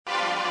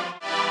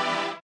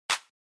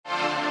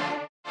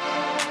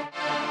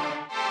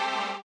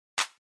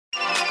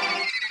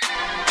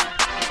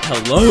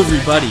Hello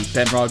everybody,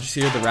 Ben Rogers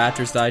here, the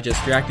Raptors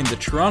Digest, reacting to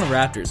the Toronto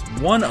Raptors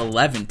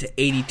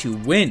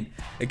 111-82 win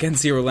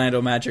against the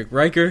Orlando Magic.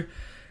 Riker,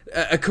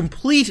 a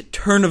complete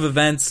turn of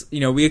events. You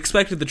know, we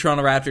expected the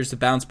Toronto Raptors to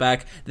bounce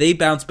back. They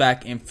bounced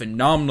back in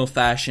phenomenal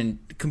fashion,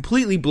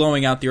 completely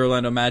blowing out the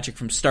Orlando Magic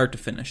from start to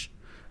finish.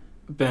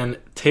 Ben,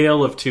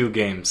 tale of two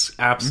games.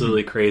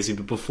 Absolutely crazy.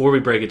 But before we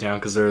break it down,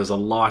 because there's a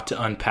lot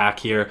to unpack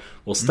here,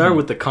 we'll start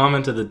with the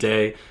comment of the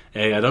day.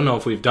 Hey, I don't know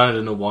if we've done it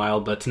in a while,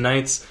 but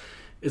tonight's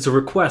is a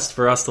request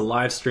for us to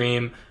live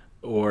stream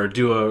or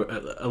do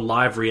a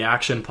live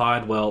reaction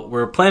pod. Well,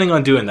 we're planning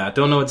on doing that.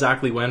 Don't know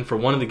exactly when for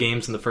one of the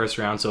games in the first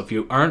round. So if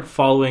you aren't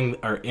following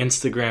our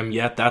Instagram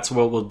yet, that's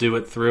what we'll do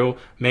it through.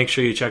 Make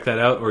sure you check that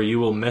out or you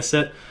will miss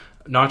it.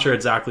 Not sure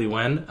exactly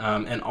when.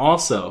 And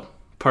also,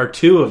 part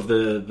two of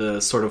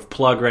the sort of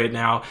plug right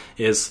now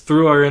is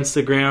through our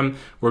Instagram.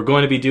 We're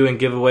going to be doing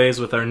giveaways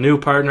with our new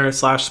partner /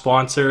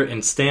 sponsor,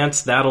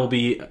 Instance. That'll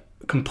be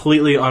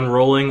completely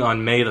unrolling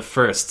on May the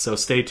 1st, so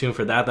stay tuned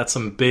for that. That's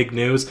some big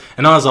news.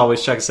 And as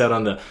always, check us out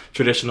on the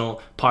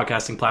traditional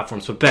podcasting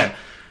platforms. But Ben,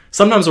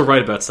 sometimes we're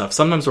right about stuff,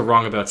 sometimes we're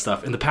wrong about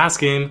stuff. In the past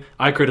game,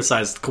 I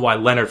criticized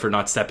Kawhi Leonard for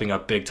not stepping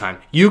up big time.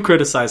 You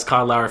criticized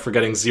Kyle Lowry for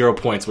getting 0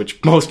 points,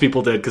 which most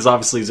people did, because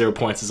obviously 0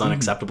 points is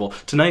unacceptable.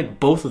 Tonight,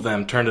 both of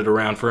them turned it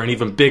around for an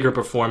even bigger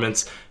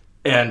performance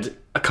and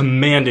a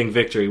commanding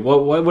victory.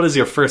 What is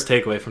your first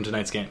takeaway from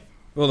tonight's game?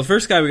 Well, the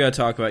first guy we got to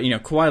talk about,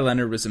 Kawhi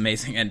Leonard was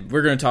amazing, and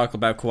we're going to talk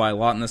about Kawhi a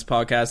lot in this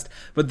podcast,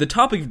 but the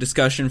topic of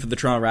discussion for the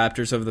Toronto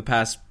Raptors over the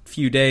past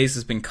few days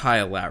has been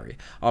Kyle Lowry.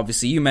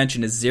 Obviously, you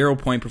mentioned his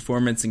 0-point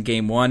performance in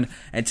Game 1,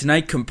 and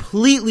tonight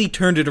completely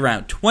turned it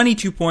around.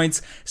 22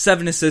 points,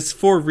 7 assists,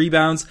 4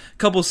 rebounds,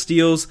 couple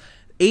steals,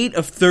 8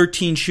 of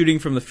 13 shooting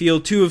from the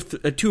field, 2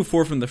 of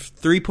 4 from the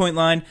three-point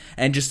line,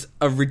 and just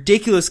a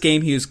ridiculous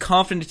game. He was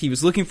confident, he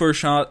was looking for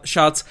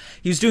shots,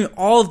 he was doing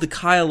all of the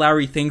Kyle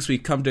Lowry things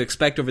we've come to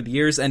expect over the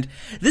years, and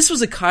this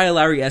was a Kyle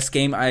Lowry-esque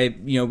game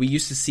we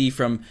used to see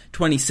from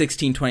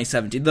 2016,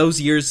 2017.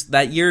 Those years,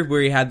 that year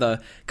where he had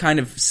the kind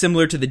of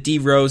similar to the D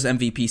Rose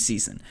MVP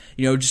season.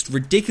 Just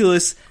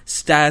ridiculous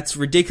stats,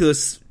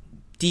 ridiculous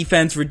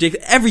defense,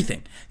 ridiculous,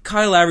 everything.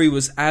 Kyle Lowry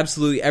was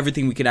absolutely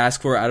everything we could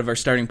ask for out of our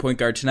starting point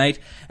guard tonight.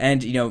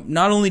 And,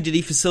 not only did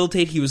he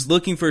facilitate, he was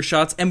looking for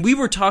shots. And we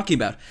were talking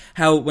about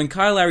how when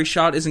Kyle Lowry's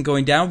shot isn't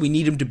going down, we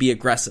need him to be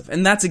aggressive.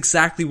 And that's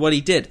exactly what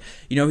he did.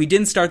 He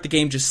didn't start the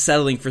game just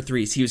settling for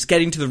threes. He was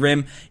getting to the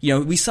rim.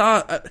 We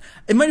saw,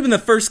 it might have been the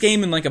first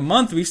game in like a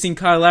month we've seen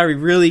Kyle Lowry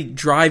really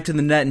drive to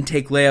the net and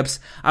take layups.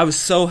 I was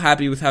so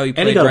happy with how he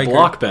played. And he got a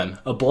block, Ben.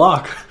 A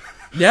block.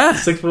 Yeah.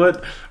 6 foot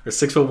or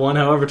 6'1",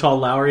 however tall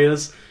Lowry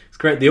is. It's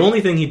great. The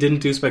only thing he didn't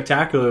do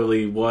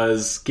spectacularly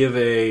was give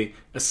a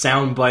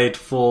soundbite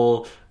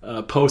full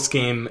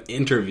post-game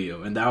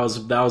interview, and that was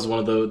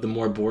one of the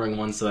more boring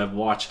ones that I've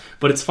watched.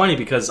 But it's funny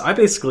because I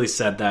basically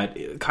said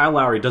that Kyle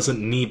Lowry doesn't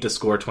need to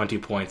score 20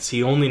 points.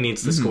 He only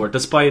needs to score,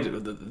 despite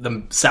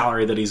the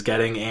salary that he's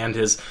getting and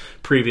his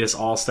previous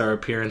All-Star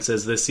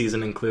appearances, this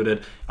season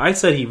included. I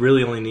said he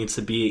really only needs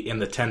to be in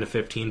the 10 to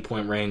 15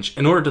 point range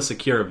in order to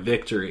secure a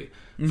victory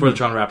for the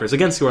Toronto Raptors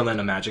against the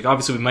Orlando Magic.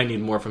 Obviously, we might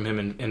need more from him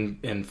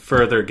in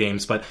further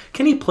games, but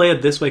can he play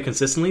it this way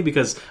consistently?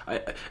 Because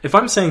if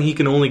I'm saying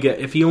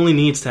if he only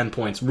needs 10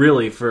 points,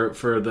 really, for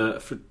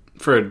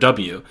a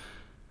W,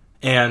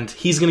 and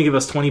he's going to give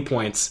us 20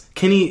 points,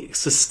 can he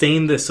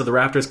sustain this so the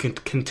Raptors can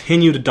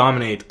continue to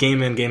dominate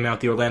game in, game out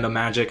the Orlando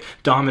Magic,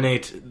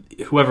 dominate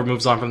whoever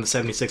moves on from the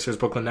 76ers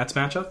Brooklyn Nets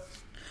matchup?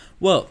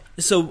 Well,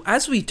 so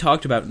as we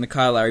talked about in the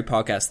Kyle Lowry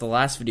podcast, the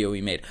last video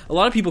we made, a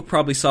lot of people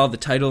probably saw the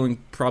title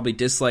and probably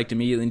disliked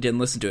immediately and didn't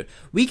listen to it.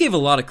 We gave a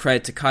lot of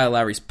credit to Kyle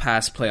Lowry's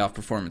past playoff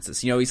performances.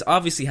 He's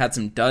obviously had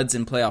some duds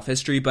in playoff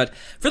history, but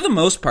for the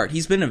most part,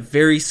 he's been a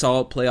very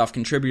solid playoff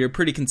contributor,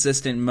 pretty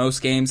consistent in most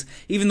games,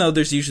 even though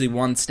there's usually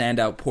one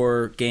standout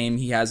poor game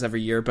he has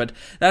every year, but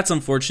that's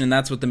unfortunate, and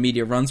that's what the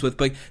media runs with.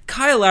 But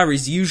Kyle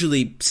Lowry's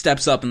usually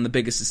steps up in the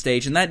biggest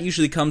stage, and that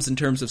usually comes in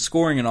terms of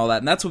scoring and all that,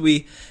 and that's what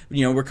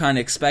we're kind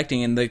of expecting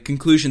and the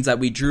conclusions that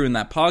we drew in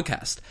that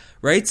podcast,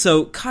 right?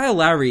 So Kyle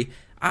Lowry,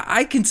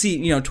 I can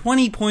see,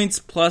 20 points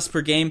plus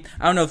per game.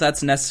 I don't know if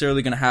that's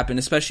necessarily going to happen,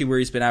 especially where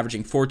he's been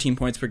averaging 14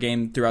 points per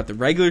game throughout the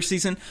regular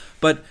season,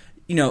 but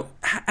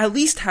at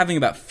least having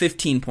about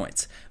 15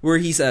 points, where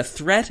he's a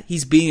threat,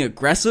 he's being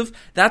aggressive.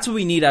 That's what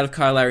we need out of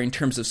Kyle Lowry in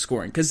terms of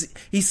scoring, because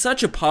he's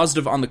such a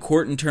positive on the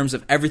court in terms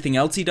of everything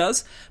else he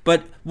does,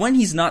 but when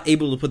he's not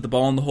able to put the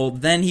ball in the hole,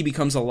 then he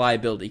becomes a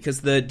liability,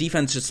 because the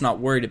defense is just not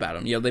worried about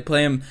him. They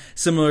play him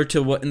similar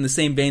to what, in the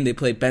same vein, they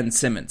play Ben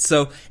Simmons.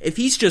 So if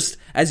he's just,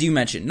 as you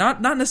mentioned,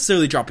 not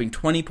necessarily dropping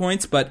 20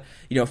 points, but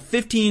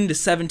 15 to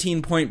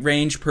 17 point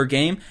range per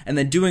game, and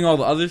then doing all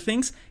the other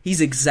things,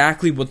 he's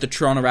exactly what the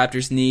Toronto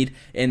Raptors need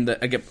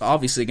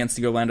obviously against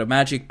the Orlando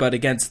Magic, but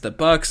against the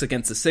Bucks,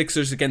 against the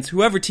Sixers, against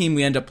whoever team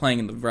we end up playing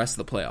in the rest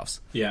of the playoffs.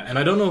 Yeah, and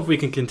I don't know if we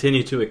can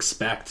continue to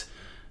expect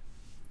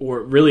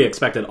or really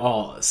expect at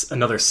all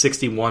another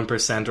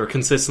 61% or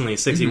consistently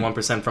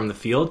 61% from the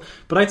field,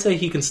 but I'd say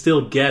he can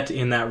still get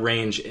in that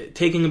range.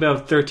 Taking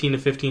about 13 to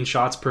 15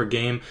 shots per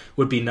game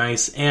would be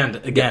nice, and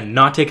again,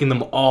 not taking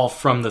them all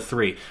from the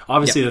three.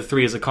 Obviously, the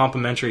three is a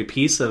complementary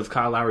piece of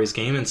Kyle Lowry's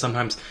game, and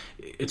sometimes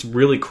it's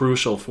really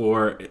crucial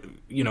for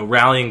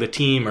rallying the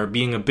team or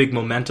being a big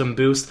momentum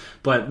boost,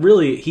 but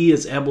really he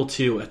is able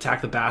to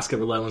attack the basket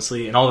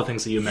relentlessly and all the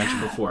things that you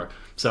mentioned before.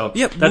 So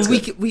that's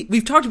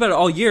we've talked about it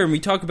all year, and we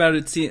talk about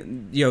it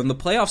in the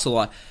playoffs a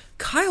lot.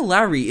 Kyle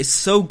Lowry is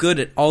so good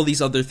at all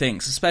these other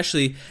things,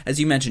 especially, as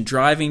you mentioned,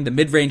 driving, the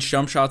mid-range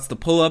jump shots, the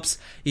pull-ups.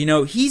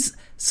 He's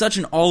such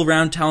an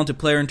all-around talented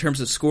player in terms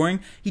of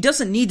scoring. He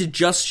doesn't need to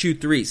just shoot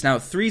threes. Now,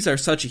 threes are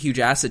such a huge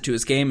asset to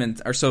his game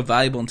and are so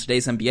valuable in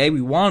today's NBA.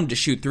 We want him to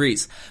shoot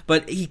threes.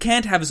 But he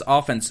can't have his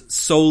offense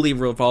solely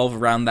revolve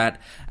around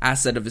that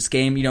asset of his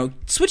game.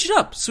 Switch it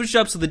up. Switch it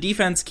up so the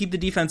defense, keep the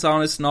defense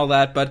honest and all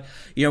that. But,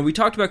 we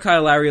talked about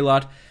Kyle Lowry a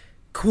lot.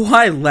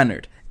 Kawhi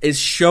Leonard is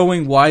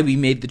showing why we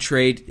made the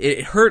trade.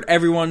 It hurt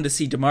everyone to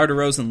see DeMar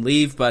DeRozan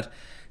leave, but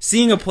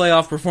seeing a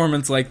playoff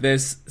performance like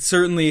this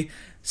certainly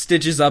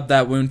stitches up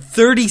that wound.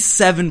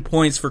 37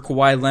 points for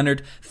Kawhi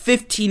Leonard,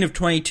 15 of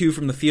 22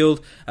 from the field,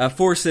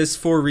 4 assists,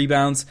 4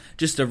 rebounds,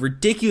 just a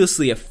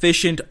ridiculously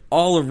efficient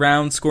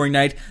all-around scoring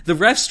night. The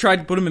refs tried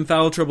to put him in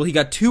foul trouble. He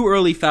got 2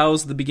 early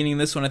fouls at the beginning of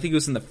this one. I think it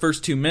was in the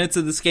first 2 minutes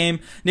of this game.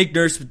 Nick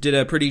Nurse did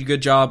a pretty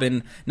good job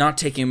in not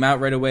taking him out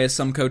right away, as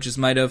some coaches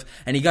might have,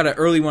 and he got an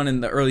early one in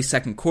the early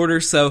second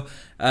quarter, so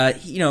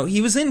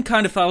he was in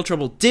kind of foul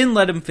trouble, didn't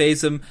let him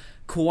faze him.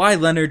 Kawhi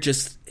Leonard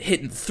just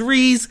hitting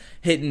threes,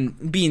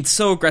 being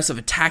so aggressive,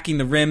 attacking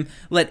the rim.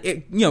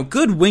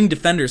 Good wing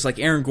defenders like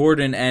Aaron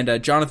Gordon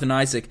and Jonathan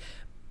Isaac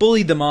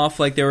bullied them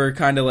off like they were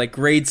kind of like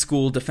grade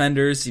school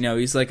defenders.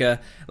 He's like a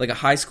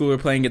high schooler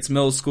playing against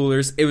middle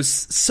schoolers. It was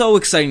so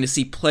exciting to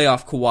see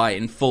playoff Kawhi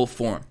in full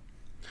form.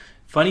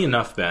 Funny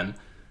enough, Ben,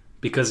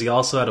 because he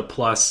also had a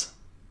plus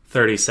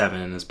 37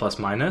 in his plus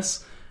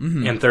minus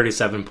and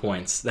 37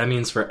 points. That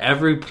means for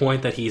every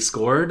point that he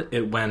scored,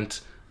 it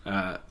went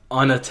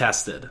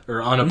unattested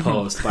or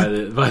unopposed by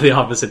the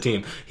opposite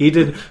team. He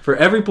did, for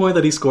every point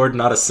that he scored,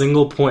 not a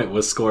single point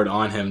was scored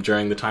on him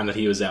during the time that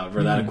he was out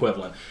for that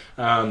equivalent.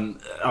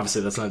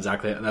 Obviously, that's not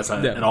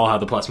at all how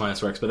the plus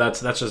minus works, but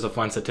that's just a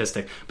fun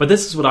statistic. But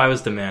this is what I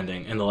was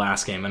demanding in the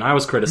last game, and I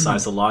was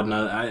criticized a lot, and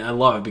I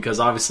love it because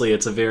obviously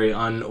it's a very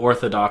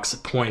unorthodox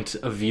point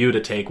of view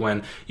to take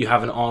when you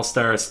have an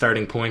all-star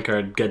starting point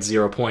guard get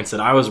 0 points.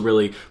 That I was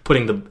really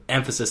putting the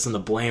emphasis and the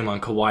blame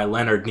on Kawhi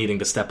Leonard needing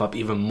to step up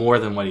even more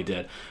than what he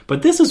did.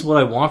 But this is what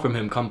I want from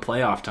him come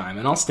playoff time,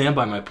 and I'll stand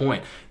by my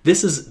point.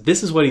 This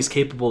is what he's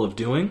capable of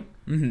doing.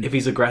 If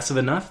he's aggressive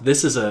enough,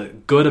 this is a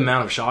good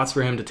amount of shots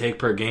for him to take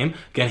per game.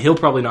 Again, he'll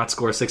probably not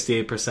score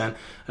 68%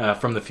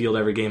 from the field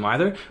every game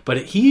either, but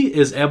he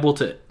is able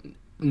to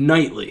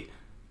nightly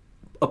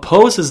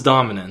oppose his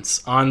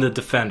dominance on the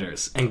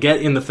defenders and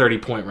get in the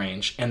 30-point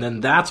range, and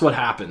then that's what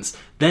happens.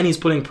 Then he's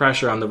putting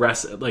pressure on the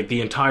rest, like the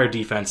entire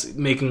defense,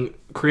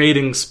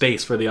 creating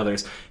space for the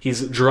others.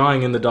 He's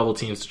drawing in the double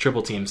teams,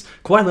 triple teams.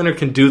 Kawhi Leonard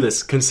can do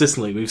this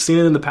consistently. We've seen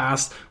it in the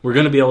past. We're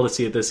going to be able to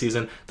see it this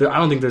season. I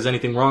don't think there's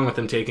anything wrong with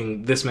him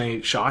taking this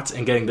many shots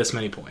and getting this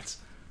many points.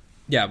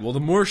 Yeah, well, the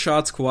more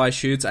shots Kawhi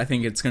shoots, I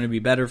think it's going to be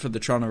better for the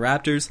Toronto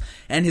Raptors,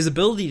 and his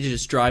ability to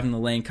just drive in the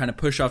lane, kind of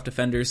push off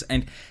defenders,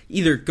 and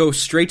either go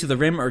straight to the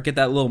rim or get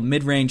that little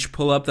mid-range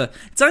pull-up.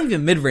 It's not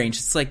even mid-range,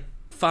 it's like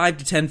 5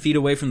 to 10 feet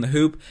away from the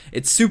hoop.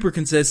 It's super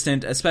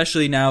consistent,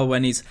 especially now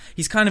when he's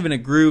kind of in a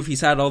groove.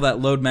 He's had all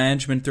that load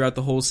management throughout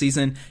the whole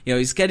season.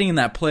 He's getting in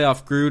that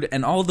playoff groove,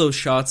 and all those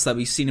shots that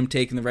we've seen him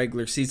take in the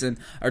regular season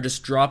are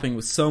just dropping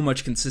with so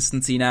much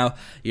consistency now.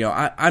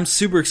 I'm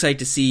super excited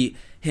to see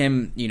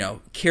him,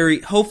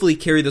 hopefully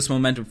carry this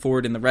momentum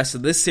forward in the rest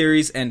of this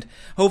series, and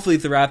hopefully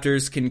the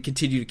Raptors can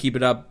continue to keep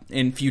it up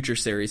in future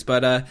series.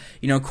 But,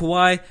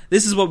 Kawhi,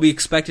 this is what we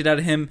expected out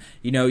of him.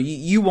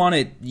 You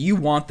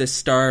want this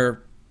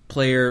star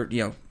player,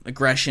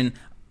 aggression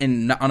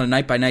on a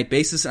night-by-night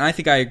basis, and I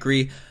think I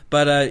agree.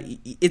 But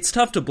it's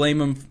tough to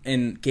blame him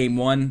in Game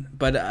 1.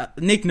 But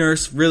Nick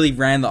Nurse really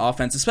ran the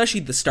offense, especially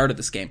the start of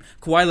this game.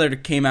 Kawhi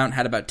Leonard came out and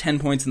had about 10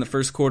 points in the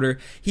first quarter.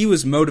 He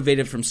was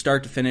motivated from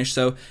start to finish.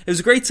 So it was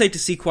a great sight to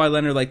see Kawhi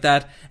Leonard like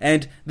that.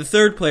 And the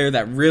third player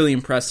that really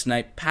impressed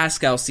tonight,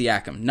 Pascal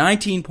Siakam.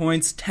 19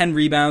 points, 10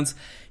 rebounds.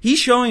 He's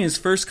showing his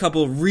first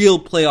couple real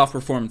playoff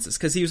performances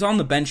because he was on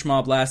the bench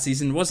mob last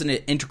season, wasn't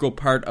an integral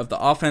part of the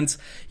offense.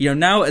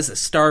 Now as a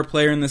star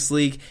player in this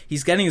league,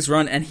 he's getting his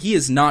run, and he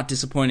is not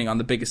disappointing on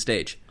the biggest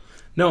stage.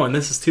 No, and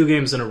this is 2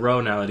 games in a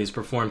row now that he's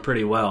performed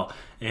pretty well.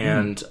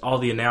 And all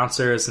the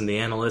announcers and the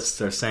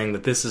analysts are saying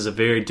that this is a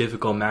very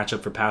difficult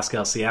matchup for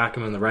Pascal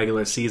Siakam in the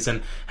regular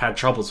season. Had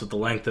troubles with the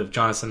length of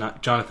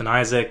Jonathan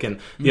Isaac and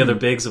the other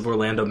bigs of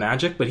Orlando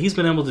Magic, but he's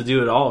been able to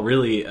do it all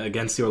really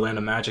against the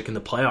Orlando Magic in the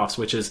playoffs,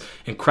 which is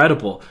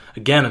incredible.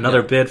 Again,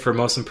 another bid for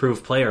most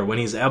improved player when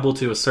he's able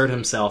to assert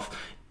himself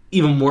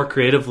even more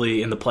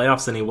creatively in the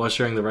playoffs than he was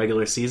during the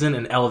regular season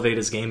and elevate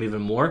his game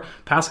even more.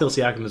 Pascal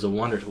Siakam is a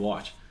wonder to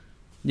watch.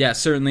 Yeah,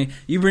 certainly.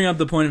 You bring up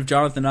the point of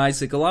Jonathan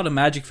Isaac. A lot of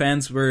Magic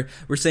fans were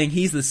saying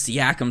he's the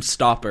Siakam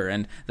stopper,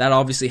 and that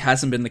obviously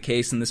hasn't been the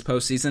case in this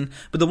postseason.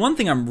 But the one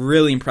thing I'm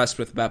really impressed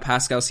with about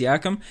Pascal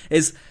Siakam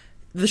is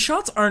the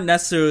shots aren't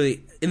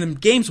necessarily in the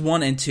games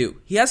 1 and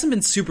 2. He hasn't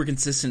been super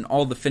consistent in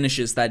all the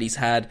finishes that he's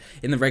had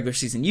in the regular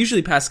season.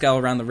 Usually Pascal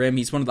around the rim,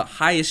 he's one of the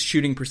highest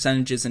shooting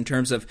percentages in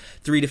terms of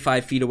 3 to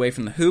 5 feet away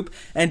from the hoop,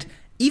 and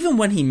even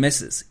when he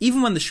misses,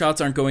 even when the shots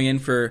aren't going in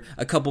for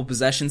a couple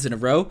possessions in a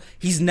row,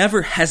 he's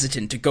never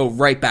hesitant to go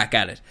right back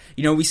at it.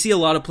 You know, we see a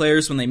lot of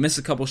players when they miss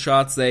a couple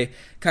shots, they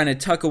kind of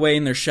tuck away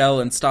in their shell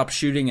and stop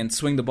shooting and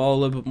swing the ball a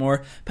little bit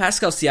more.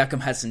 Pascal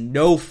Siakam has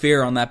no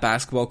fear on that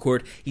basketball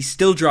court. He's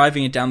still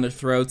driving it down their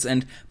throats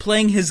and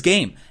playing his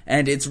game.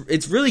 And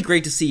it's really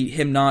great to see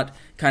him not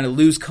kind of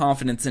lose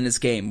confidence in his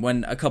game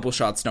when a couple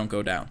shots don't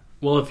go down.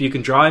 Well, if you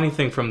can draw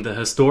anything from the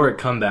historic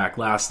comeback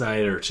last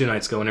night or 2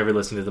 nights ago, whenever you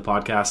listen to the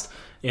podcast,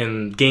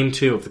 in Game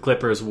 2 of the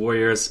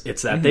Clippers-Warriors,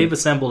 it's that they've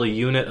assembled a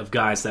unit of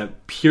guys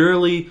that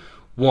purely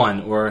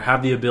won or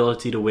have the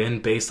ability to win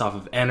based off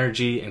of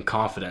energy and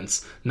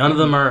confidence. None of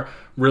them are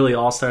really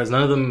all-stars.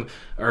 None of them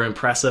are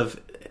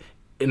impressive.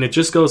 And it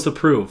just goes to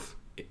prove,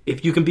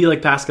 if you can be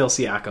like Pascal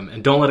Siakam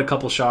and don't let a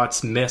couple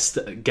shots missed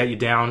get you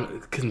down,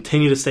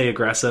 continue to stay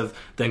aggressive,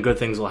 then good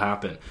things will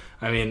happen.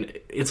 I mean,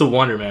 it's a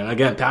wonder, man.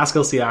 Again,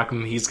 Pascal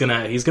Siakam, he's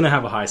gonna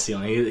have a high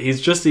ceiling.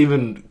 He's just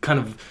even kind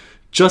of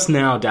just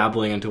now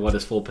dabbling into what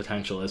his full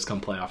potential is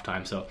come playoff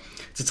time. So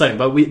it's exciting.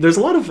 But there's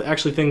a lot of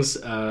actually things,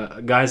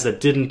 guys that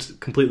didn't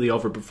completely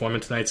overperform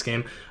in tonight's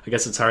game. I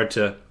guess it's hard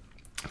to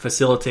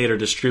facilitate or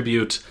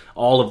distribute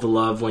all of the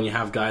love when you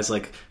have guys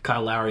like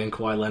Kyle Lowry and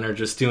Kawhi Leonard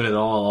just doing it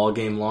all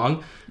game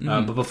long.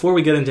 But before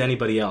we get into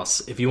anybody else,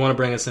 if you want to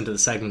bring us into the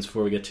segments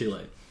before we get too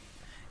late.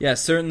 Yeah,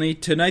 certainly.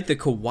 Tonight, the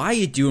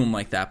Kawhi do him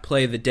like that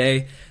play of the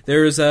day.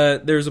 There was a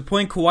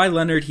point, Kawhi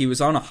Leonard, he was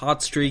on a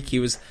hot streak. He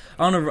was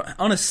on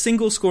a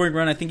single scoring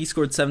run. I think he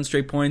scored 7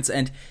 straight points,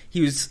 and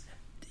he was,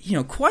 you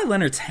know, Kawhi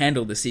Leonard's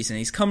handled this season.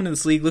 He's coming to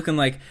this league looking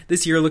like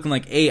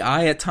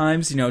AI at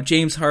times, you know,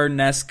 James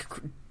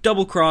Harden-esque,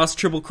 double cross,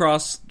 triple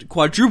cross,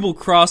 quadruple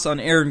cross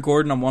on Aaron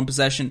Gordon on one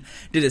possession.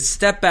 Did a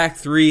step back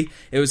 3.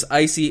 It was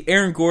icy.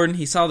 Aaron Gordon,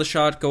 he saw the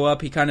shot go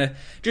up. He kind of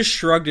just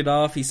shrugged it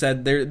off. He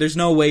said, there's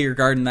no way you're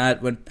guarding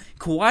that. When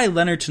Kawhi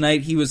Leonard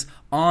tonight, he was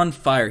on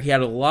fire. He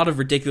had a lot of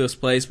ridiculous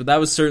plays, but that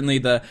was certainly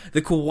the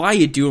Kawhi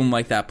you do him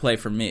like that play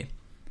for me.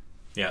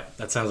 Yeah,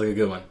 that sounds like a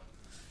good one.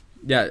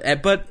 Yeah,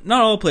 but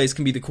not all plays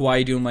can be the Kawhi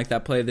you do him like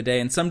that play of the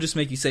day, and some just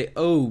make you say,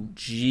 oh,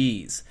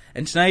 geez.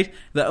 And tonight,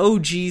 the oh,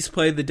 geez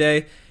play of the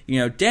day, you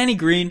know, Danny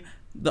Green,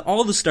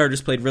 all the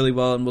starters played really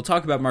well, and we'll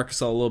talk about Marc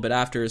Gasol a little bit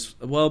after as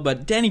well,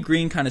 but Danny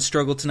Green kind of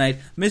struggled tonight,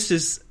 missed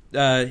his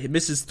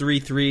 3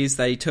 threes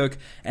that he took,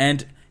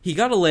 and he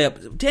got a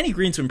layup. Danny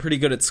Green's been pretty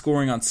good at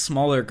scoring on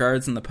smaller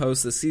guards in the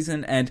post this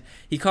season, and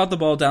he caught the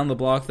ball down the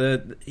block.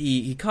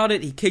 He caught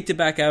it, he kicked it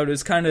back out. It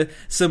was kind of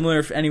similar,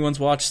 if anyone's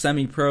watched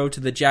Semi-Pro,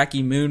 to the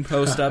Jackie Moon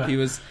post-up.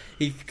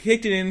 He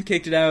kicked it in,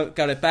 kicked it out,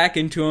 got it back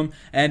into him,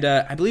 and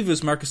I believe it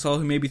was Marc Gasol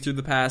who maybe threw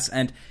the pass,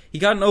 and he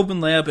got an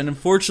open layup and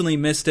unfortunately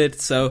missed it,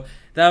 so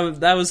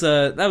that was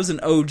an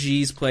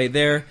OG's play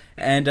there,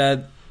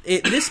 and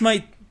this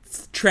might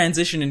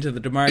transition into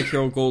the DeMar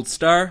Carroll Gold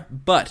Star,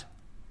 but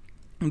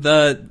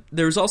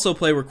there was also a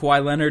play where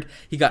Kawhi Leonard,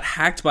 he got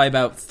hacked by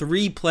about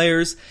 3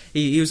 players.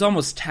 He was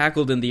almost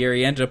tackled in the air.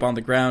 He ended up on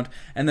the ground.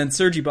 And then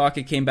Serge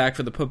Ibaka came back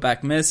for the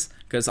putback miss,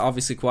 because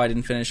obviously Kawhi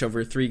didn't finish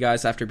over 3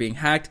 guys after being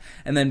hacked.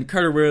 And then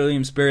Carter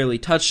Williams barely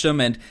touched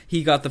him, and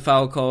he got the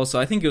foul call.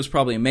 So I think it was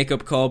probably a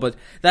makeup call, but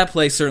that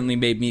play certainly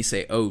made me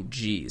say, oh,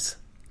 geez.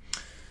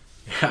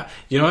 Yeah,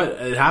 you know what?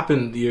 It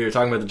happened, you're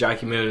talking about the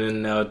Jackie Moon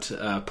in and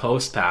out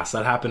post pass.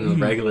 That happened in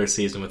the regular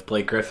season with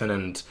Blake Griffin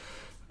and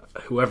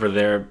whoever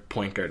their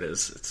point guard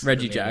is. It's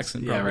Reggie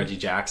Jackson. Yeah, Reggie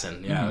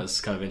Jackson. Yeah, It was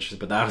kind of interesting,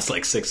 but that was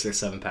like 6 or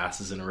 7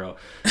 passes in a row.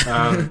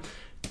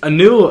 A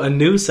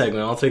new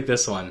segment. I'll take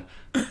this one.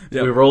 Yep.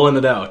 We're rolling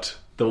it out.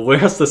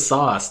 Where's the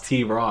sauce,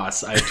 T.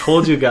 Ross. I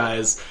told you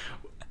guys,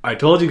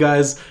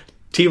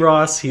 T.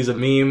 Ross, he's a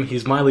meme.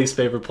 He's my least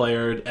favorite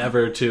player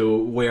ever to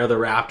wear the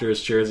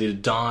Raptors jersey, to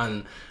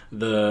don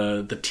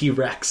the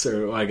T-Rex,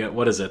 or I get,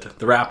 what is it?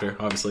 The Raptor,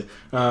 obviously.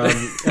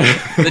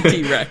 The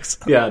T-Rex.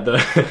 Yeah,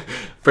 the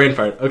brain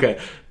fart. Okay.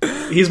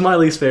 He's my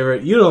least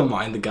favorite. You don't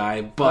mind the guy,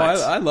 but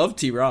I love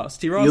T. Ross.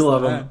 T. Ross, you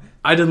love him.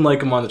 I didn't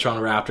like him on the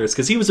Toronto Raptors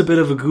because he was a bit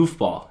of a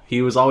goofball.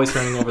 He was always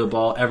turning over the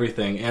ball,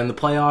 everything. And the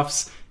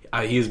playoffs,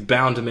 he's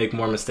bound to make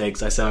more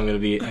mistakes. I said I'm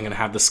going to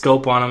have the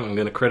scope on him. I'm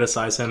going to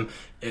criticize him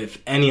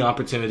if any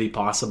opportunity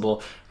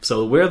possible.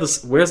 So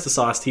where's the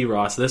sauce, T.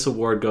 Ross? This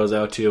award goes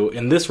out to,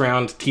 in this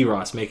round, T.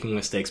 Ross making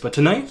mistakes. But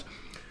tonight,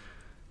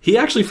 he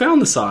actually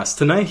found the sauce.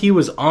 Tonight he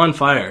was on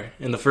fire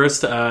in the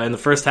first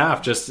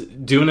half,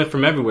 just doing it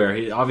from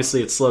everywhere.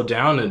 Obviously it slowed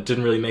down and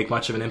didn't really make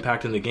much of an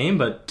impact in the game,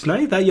 but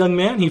tonight that young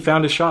man, he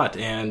found a shot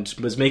and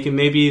was making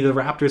maybe the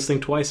Raptors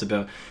think twice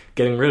about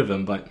getting rid of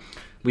him. But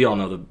we all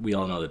know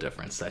the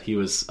difference, that he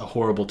was a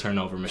horrible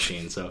turnover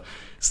machine. So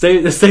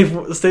stay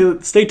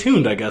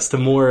tuned, I guess, to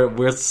more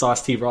with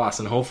Sauce T. Ross,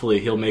 and hopefully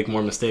he'll make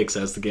more mistakes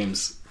as the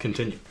games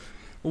continue.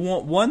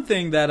 One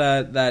thing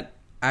that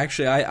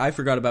actually I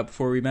forgot about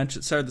before we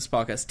started this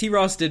podcast, T.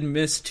 Ross did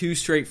miss 2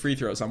 straight free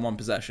throws on one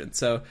possession.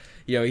 So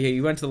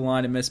he went to the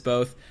line and missed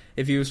both.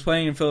 If he was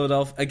playing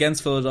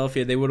against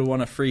Philadelphia, they would have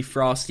won a free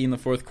Frosty in the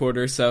fourth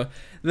quarter. So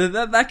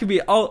that could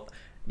be all.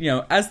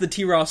 As the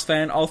T. Ross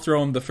fan, I'll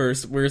throw him the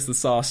first. Where's the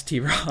sauce, T.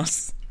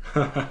 Ross?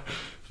 Fair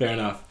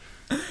enough.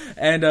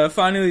 And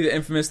finally,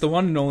 the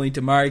one and only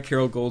Damari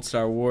Carroll Gold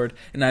Star Award.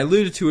 And I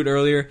alluded to it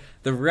earlier.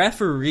 The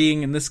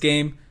refereeing in this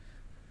game,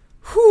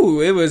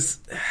 it was.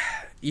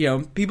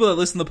 People that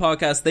listen to the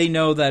podcast, they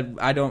know that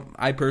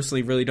I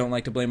personally really don't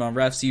like to blame on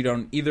refs. You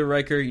don't either,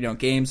 Riker.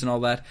 Games and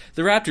all that.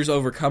 The Raptors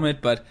overcome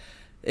it, but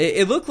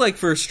it looked like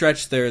for a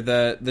stretch there,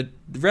 the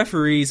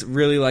referees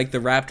really liked the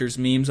Raptors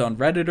memes on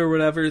Reddit or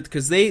whatever,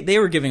 because they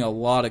were giving a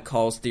lot of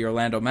calls to the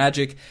Orlando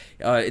Magic.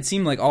 It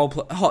seemed like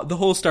the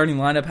whole starting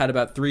lineup had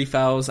about 3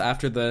 fouls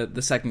after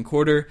the second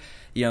quarter.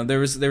 There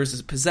was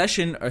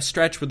a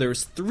stretch where there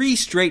was 3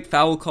 straight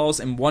foul calls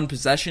in one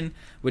possession,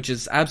 which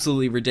is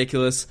absolutely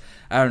ridiculous.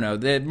 I don't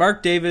know.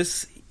 Mark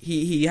Davis,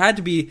 he had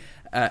to be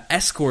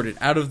escorted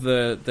out of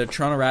the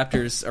Toronto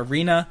Raptors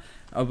arena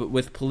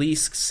with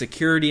police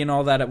security and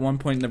all that at one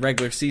point in the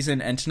regular season.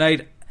 And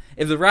tonight,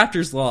 if the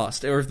Raptors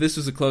lost, or if this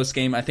was a close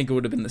game, I think it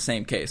would have been the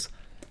same case.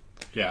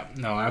 Yeah,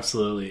 no,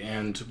 absolutely.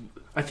 And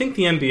I think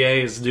the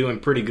NBA is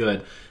doing pretty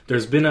good.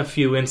 There's been a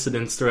few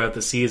incidents throughout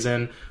the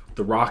season,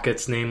 the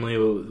Rockets namely,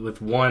 with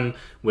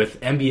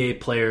NBA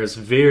players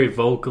very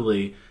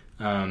vocally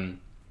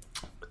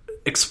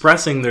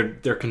expressing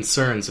their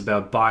concerns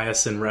about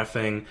bias in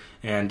reffing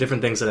and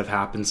different things that have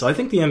happened. So I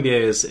think the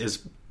NBA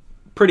is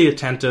pretty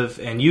attentive,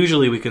 and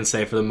usually we can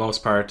say for the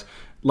most part,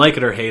 like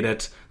it or hate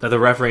it, that the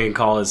refereeing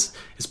call is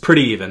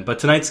pretty even. But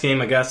tonight's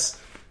game, I guess,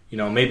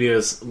 maybe it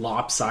was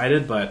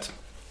lopsided, but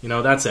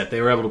that's it. They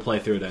were able to play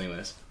through it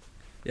anyways.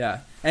 Yeah,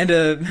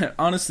 and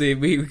honestly,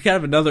 we kind of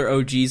have another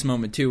OG's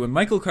moment too. When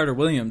Michael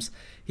Carter-Williams,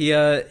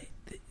 there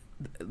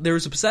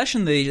was a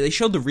possession, they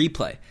showed the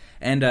replay,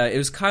 and it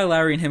was Kyle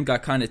Lowry and him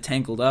got kind of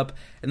tangled up,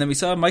 and then we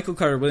saw Michael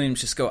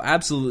Carter-Williams just go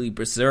absolutely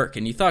berserk,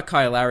 and you thought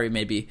Kyle Lowry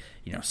maybe,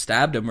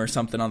 stabbed him or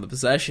something on the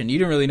possession. You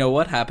didn't really know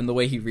what happened, the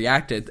way he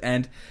reacted,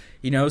 and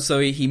so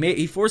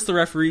he forced the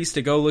referees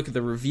to go look at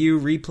the review,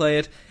 replay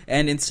it,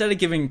 and instead of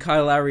giving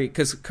Kyle Lowry,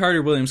 because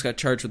Carter-Williams got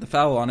charged with a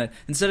foul on it,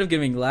 instead of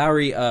giving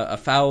Lowry a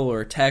foul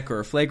or a tech or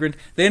a flagrant,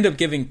 they ended up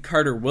giving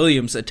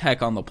Carter-Williams a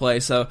tech on the play.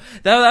 So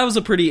that was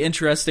a pretty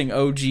interesting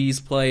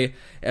OG's play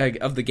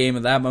of the game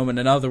at that moment.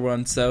 Another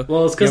one. So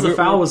well, it's because the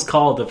foul was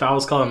called. The foul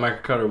was called on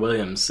Michael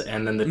Carter-Williams,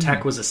 and then the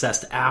tech was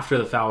assessed after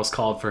the foul was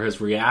called for his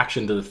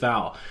reaction to the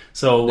foul.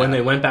 So when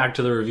they went back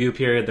to the review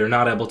period, they're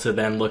not able to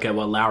then look at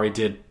what Lowry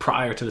did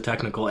prior to the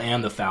technical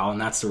and the foul,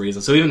 and that's the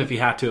reason. So even if he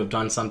had to have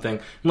done something,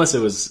 unless it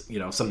was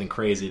something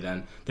crazy,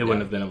 then they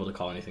wouldn't have been able to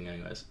call anything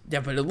anyways. Yeah,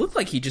 but it looked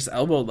like he just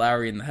elbowed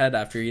Lowry in the head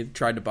after he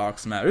tried to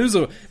box him out. It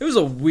was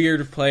a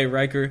weird play,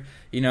 Riker.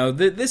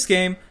 This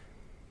game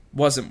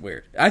wasn't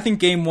weird. I think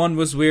game 1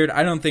 was weird.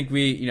 I don't think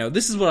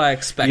this is what I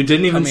expected. You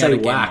didn't even say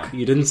whack.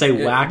 You didn't say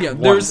whack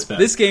once.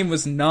 This game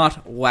was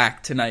not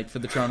whack tonight for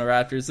the Toronto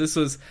Raptors. This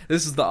was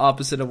the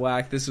opposite of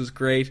whack. This was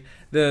great.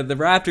 The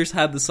Raptors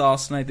had the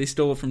sauce tonight. They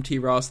stole it from T.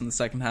 Ross in the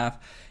second half.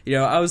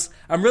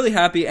 I'm really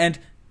happy, and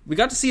we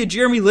got to see a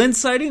Jeremy Lin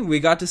sighting. We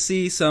got to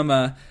see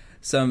some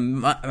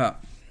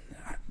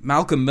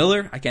Malcolm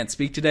Miller. I can't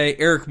speak today.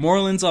 Eric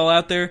Moreland's all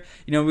out there.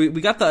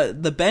 We got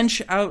the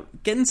bench out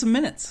getting some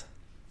minutes.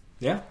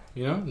 Yeah,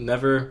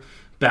 never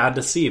bad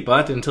to see.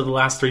 But until the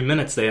last 3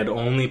 minutes, they had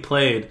only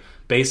played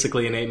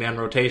basically an 8-man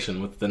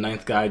rotation, with the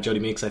 9th guy, Jody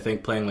Meeks, I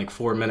think, playing like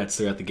 4 minutes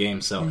throughout the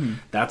game. So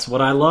that's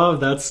what I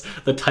love. That's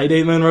the tight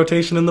 8-man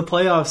rotation in the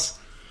playoffs.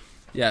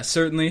 Yeah,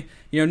 certainly.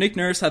 Nick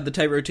Nurse had the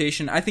tight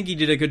rotation. I think he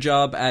did a good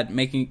job at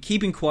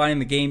keeping quiet in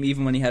the game,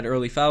 even when he had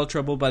early foul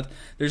trouble, but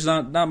there's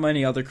not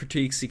many other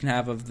critiques you can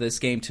have of this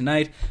game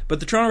tonight. But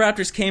the Toronto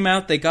Raptors came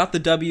out, they got the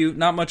W.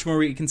 Not much more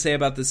we can say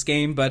about this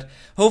game, but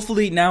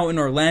hopefully now in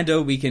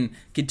Orlando we can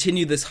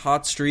continue this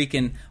hot streak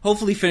and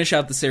hopefully finish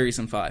out the series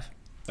in 5.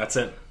 That's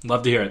it.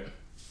 Love to hear it.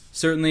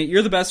 Certainly.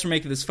 You're the best for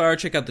making this far.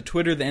 Check out the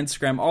Twitter, the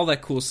Instagram, all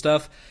that cool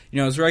stuff.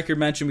 As Riker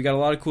mentioned, we got a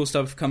lot of cool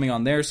stuff coming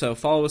on there, so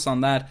follow us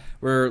on that.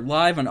 We're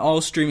live on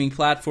all streaming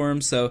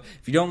platforms, so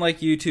if you don't like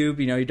YouTube,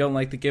 you don't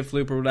like the GIF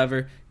loop or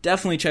whatever,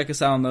 definitely check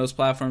us out on those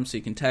platforms so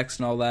you can text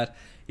and all that.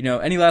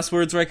 Any last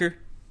words, Riker?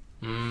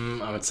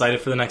 I'm excited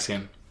for the next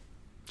game.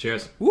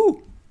 Cheers.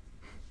 Woo!